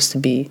is supposed to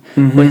be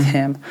with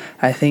Him.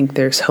 I think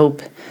there's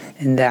hope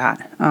in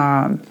that.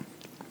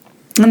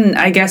 And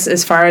I guess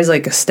as far as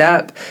like a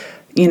step,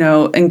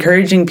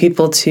 encouraging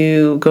people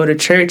to go to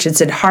church, it's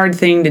a hard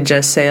thing to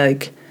just say,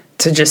 like,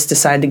 to just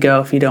decide to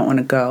go if you don't want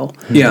to go.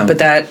 Yeah. But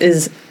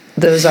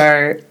those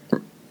are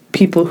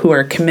people who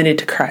are committed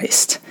to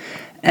Christ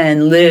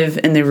and live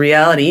in the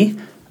reality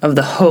of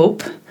the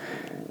hope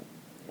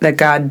that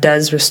God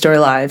does restore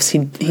lives.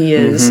 He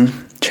is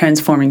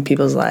transforming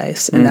people's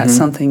lives, and that's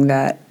something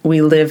that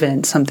we live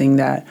in, something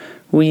that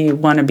we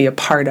want to be a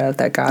part of,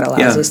 that God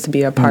allows us to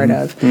be a part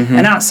of. Mm-hmm.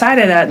 And outside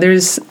of that,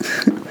 there's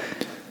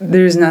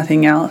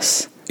nothing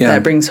else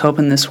that brings hope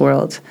in this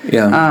world.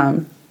 Yeah.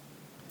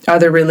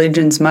 Other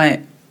religions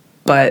might,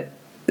 but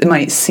it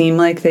might seem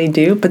like they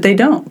do, but they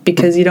don't,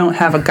 because you don't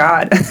have a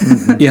God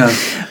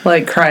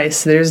like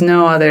Christ. There's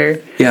no other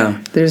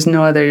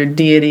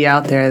deity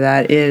out there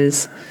that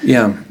is.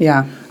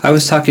 Yeah. I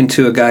was talking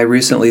to a guy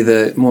recently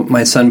that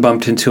my son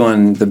bumped into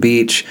on the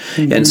beach,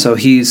 and so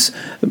he's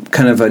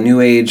kind of a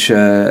new age,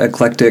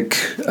 eclectic.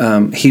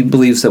 He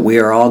believes that we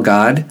are all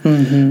God,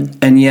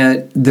 and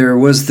yet there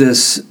was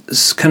this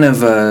kind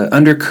of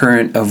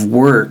undercurrent of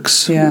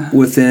works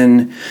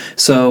within.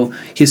 So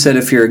he said,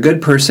 if you're a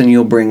good person,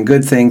 you'll bring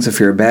good things. If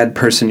you're a bad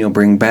person, you'll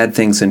bring bad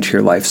things into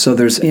your life. So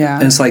there's,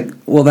 and it's like,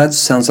 well, that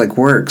sounds like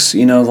works.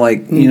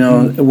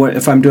 What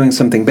if I'm doing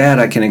something bad,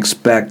 I can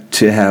expect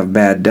to have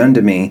bad done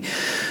to me.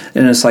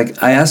 And it's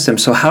like, I asked him,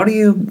 so how do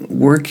you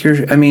work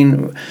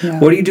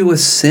what do you do with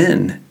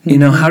sin?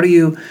 How do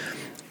you,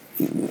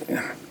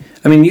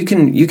 you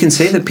can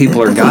say that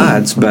people are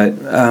gods, but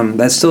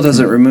that still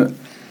doesn't remove,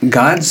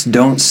 gods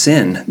don't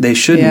sin. They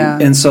shouldn't. Yeah.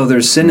 And so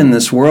there's sin in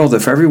this world.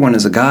 If everyone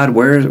is a god,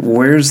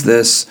 where's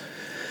this,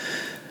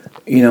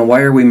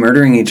 why are we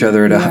murdering each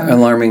other at an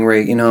alarming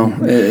rate?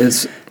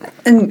 It's...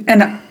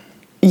 And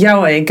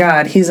Yahweh,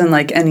 God, He's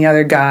unlike any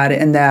other God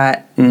in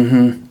that...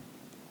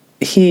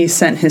 He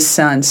sent His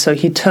Son, so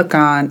He took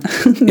on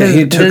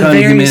the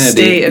very humanity.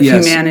 State of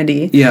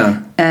humanity,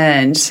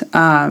 and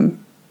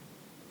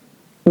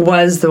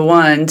was the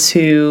one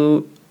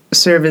to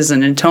serve as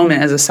an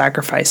atonement, as a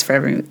sacrifice for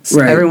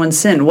everyone's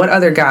sin. What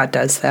other God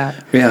does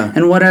that? Yeah.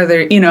 And what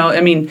other,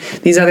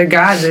 these other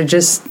gods are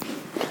just,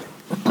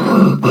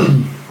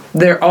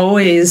 they're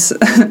always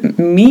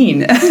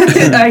mean,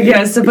 I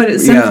guess, to put it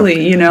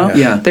simply,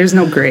 Yeah. There's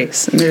no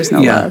grace and there's no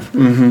love.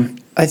 Mm-hmm.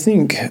 I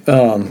think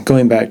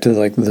going back to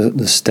like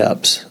the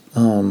steps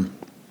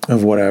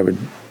of what I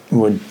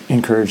would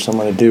encourage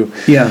someone to do.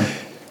 Yeah.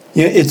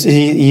 Yeah, it's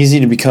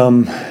easy to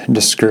become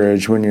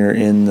discouraged when you're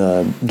in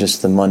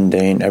just the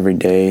mundane,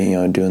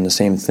 everyday, doing the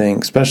same thing,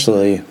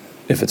 especially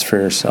if it's for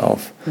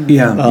yourself.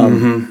 Yeah.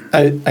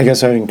 I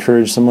guess I would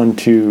encourage someone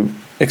to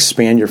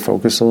expand your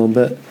focus a little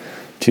bit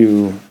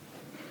to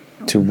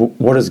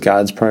what is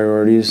God's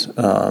priorities?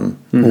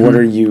 What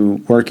are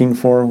you working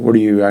for? What are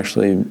you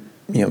actually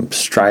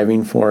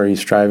striving for? Are you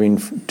striving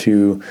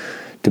to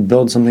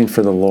build something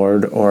for the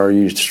Lord, or are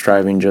you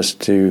striving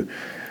just to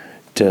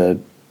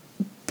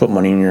put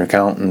money in your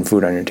account and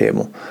food on your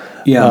table?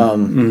 Yeah.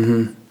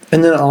 And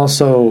then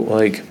also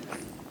like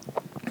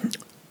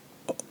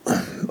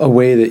a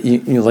way that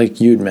you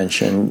like you'd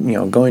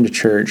mentioned, going to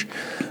church,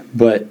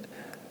 but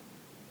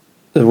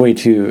the way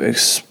to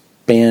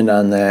expand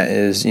on that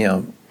is,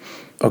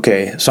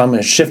 okay, so I'm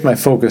going to shift my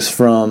focus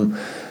from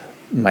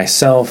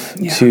myself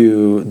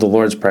to the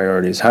Lord's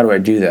priorities. How do I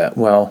do that?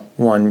 Well,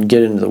 one,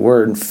 get into the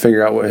Word and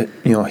figure out what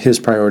His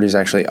priorities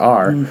actually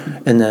are,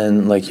 and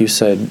then, like you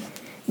said,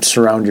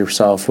 surround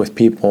yourself with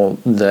people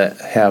that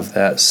have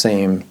that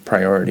same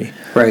priority.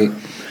 Right.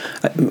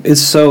 It's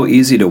so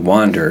easy to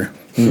wander.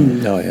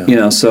 Oh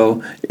yeah.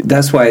 So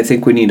that's why I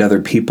think we need other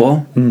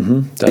people.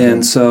 Definitely.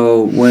 And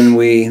so when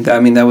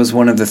that was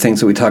one of the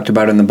things that we talked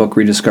about in the book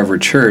Rediscover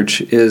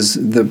Church, is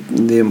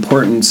the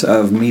importance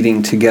of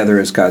meeting together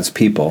as God's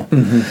people.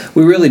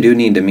 We really do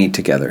need to meet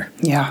together.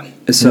 Yeah.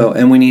 So,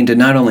 and we need to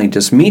not only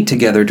just meet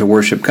together to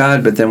worship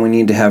God, but then we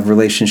need to have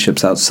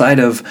relationships outside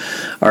of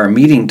our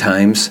meeting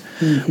times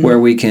where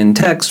we can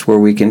text, where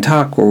we can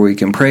talk, where we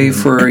can pray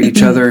for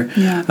each other.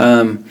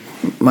 Yeah.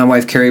 My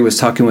wife Carrie was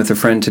talking with a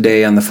friend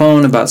today on the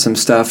phone about some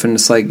stuff, and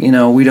it's like,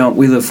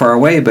 we live far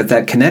away, but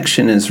that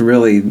connection is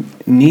really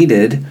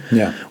needed.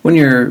 Yeah.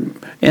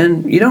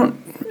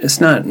 It's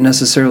not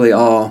necessarily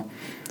all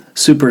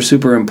super,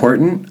 super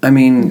important.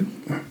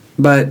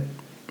 But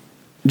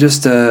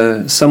just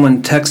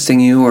someone texting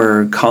you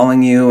or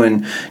calling you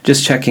and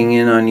just checking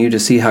in on you to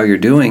see how you're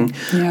doing.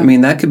 Yeah.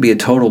 That could be a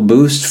total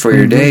boost for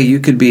your day.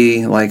 You could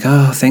be like,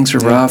 oh, things are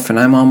rough and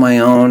I'm on my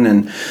own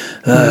and,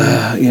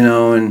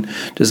 and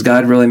does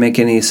God really make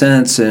any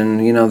sense? And,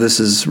 this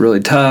is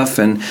really tough.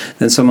 And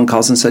then someone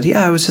calls and said,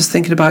 yeah, I was just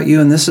thinking about you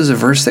and this is a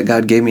verse that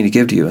God gave me to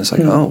give to you. It's like,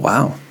 oh,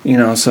 wow.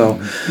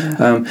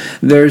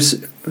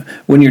 There's,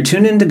 when you're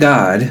tuned into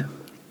God,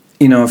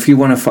 if you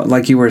want to,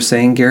 like you were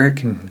saying,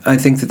 Garrick, I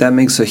think that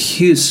makes a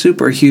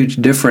super huge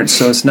difference.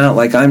 So it's not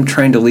like I'm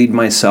trying to lead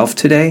myself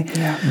today.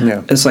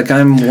 Yeah. It's like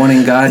I'm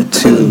wanting God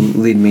to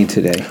lead me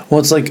today.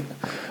 Well, it's like,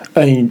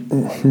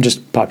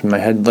 just popped in my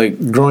head,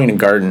 like growing a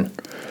garden,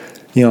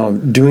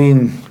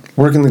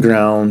 working the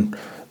ground,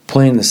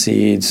 planting the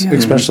seeds,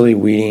 especially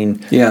weeding,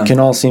 can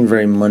all seem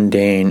very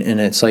mundane. And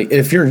it's like,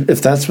 if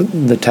that's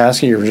the task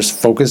that you're just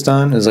focused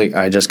on, is like,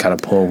 I just got to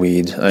pull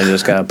weeds.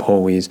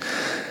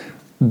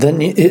 Then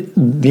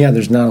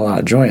there's not a lot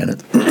of joy in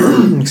it.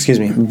 Excuse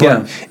me.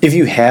 But if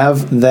you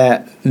have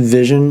that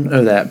vision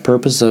or that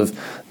purpose of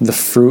the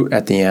fruit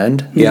at the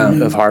end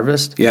of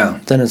harvest,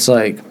 then it's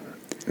like,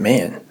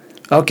 man,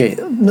 okay,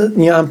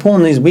 I'm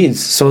pulling these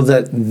weeds so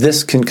that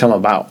this can come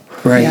about.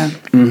 Right. Yeah.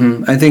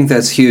 I think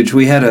that's huge.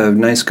 We had a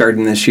nice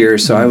garden this year,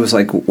 so I was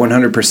like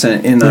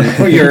 100% in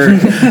on your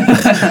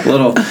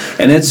little.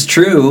 And it's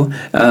true.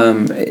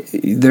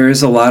 There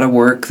is a lot of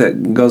work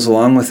that goes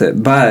along with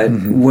it. But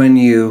when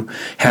you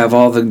have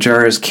all the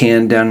jars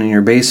canned down in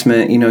your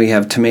basement, you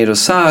have tomato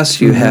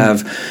sauce, you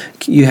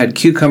had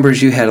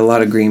cucumbers, you had a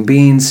lot of green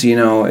beans,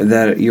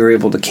 that you're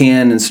able to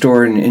can and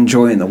store and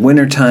enjoy in the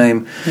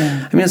wintertime.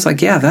 Yeah. It's like,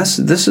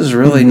 this is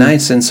really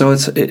nice. And so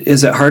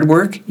is it hard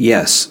work?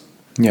 Yes.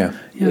 Yeah.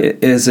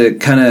 Is it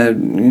kind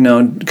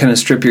of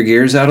strip your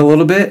gears out a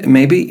little bit?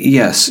 Maybe.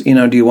 Yes. Do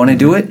you want to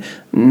do it?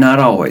 Not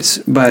always.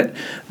 But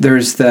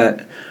there's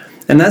that.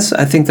 And I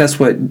think that's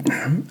what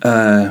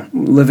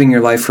living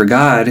your life for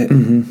God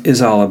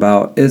is all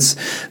about.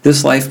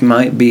 This life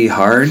might be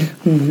hard,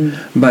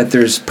 but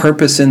there's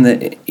purpose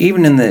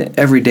even in the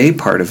everyday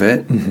part of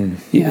it.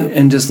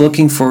 And just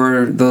looking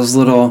for those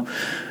little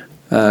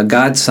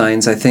God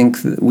signs. I think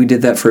we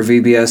did that for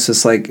VBS.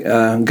 It's like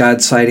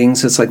God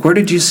sightings. It's like, where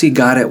did you see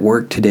God at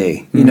work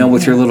today?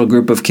 With your little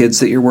group of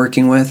kids that you're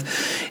working with.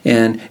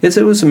 And it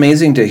was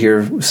amazing to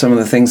hear some of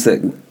the things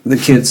that the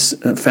kids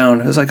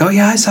found. It was like, oh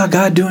yeah, I saw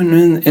God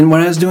doing and when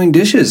I was doing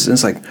dishes. And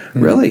it's like,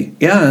 really?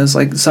 Yeah, it's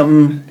like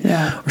something,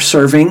 or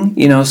serving,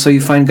 so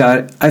you find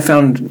God. I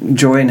found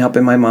joy in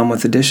helping my mom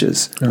with the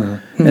dishes.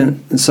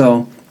 And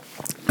so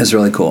That's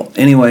really cool.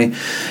 Anyway,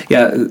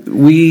 yeah,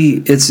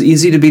 it's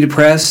easy to be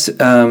depressed,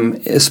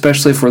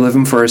 especially if we're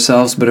living for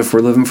ourselves, but if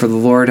we're living for the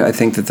Lord, I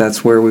think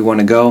that's where we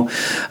want to go.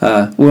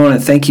 We want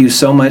to thank you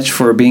so much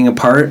for being a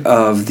part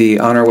of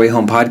the On Our Way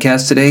Home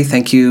podcast today.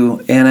 Thank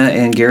you, Anna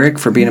and Garrick,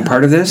 for being a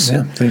part of this.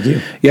 Yeah, thank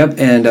you. Yep,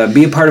 and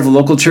be a part of a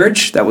local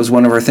church. That was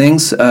one of our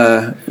things.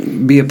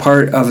 Be a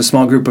part of a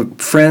small group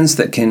of friends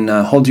that can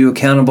hold you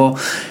accountable,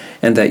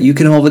 and that you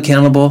can hold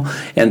accountable,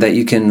 and that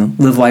you can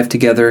live life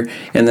together,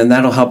 and then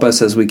that'll help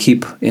us as we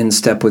keep in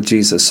step with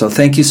Jesus. So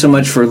thank you so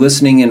much for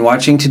listening and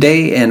watching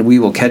today, and we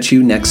will catch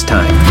you next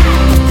time.